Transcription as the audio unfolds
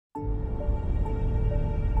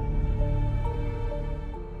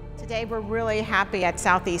Today we're really happy at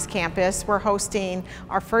Southeast Campus. We're hosting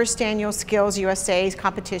our first annual Skills USA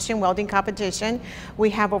competition, welding competition. We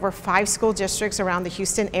have over 5 school districts around the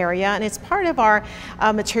Houston area, and it's part of our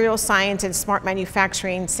Material Science and Smart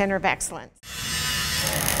Manufacturing Center of Excellence.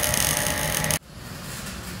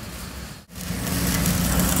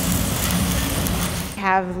 We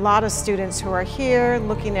have a lot of students who are here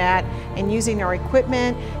looking at and using our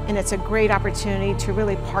equipment, and it's a great opportunity to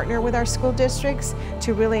really partner with our school districts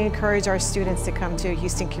to really encourage our students to come to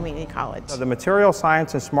Houston Community College. So the Material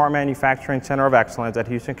Science and Smart Manufacturing Center of Excellence at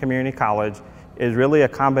Houston Community College is really a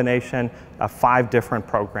combination of 5 different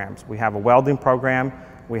programs. We have a welding program,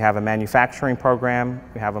 we have a manufacturing program,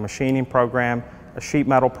 we have a machining program, a sheet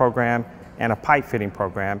metal program, and a pipe fitting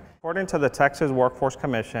program. According to the Texas Workforce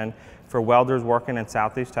Commission, for welders working in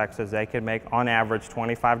Southeast Texas, they can make on average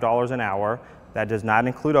 $25 an hour. That does not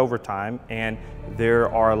include overtime, and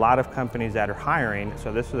there are a lot of companies that are hiring,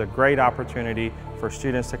 so this is a great opportunity for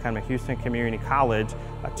students to come to Houston Community College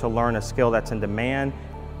to learn a skill that's in demand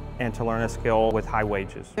and to learn a skill with high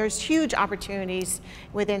wages. There's huge opportunities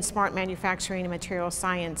within smart manufacturing and material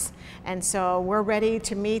science, and so we're ready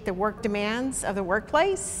to meet the work demands of the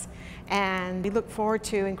workplace, and we look forward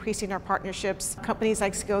to increasing our partnerships with companies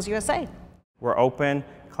like Skills USA. We're open,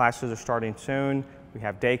 classes are starting soon. We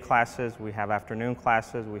have day classes, we have afternoon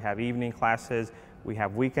classes, we have evening classes, we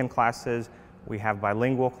have weekend classes, we have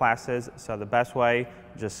bilingual classes. So the best way,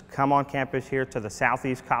 just come on campus here to the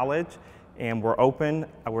Southeast College, and we're open.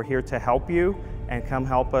 We're here to help you, and come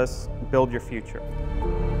help us build your future.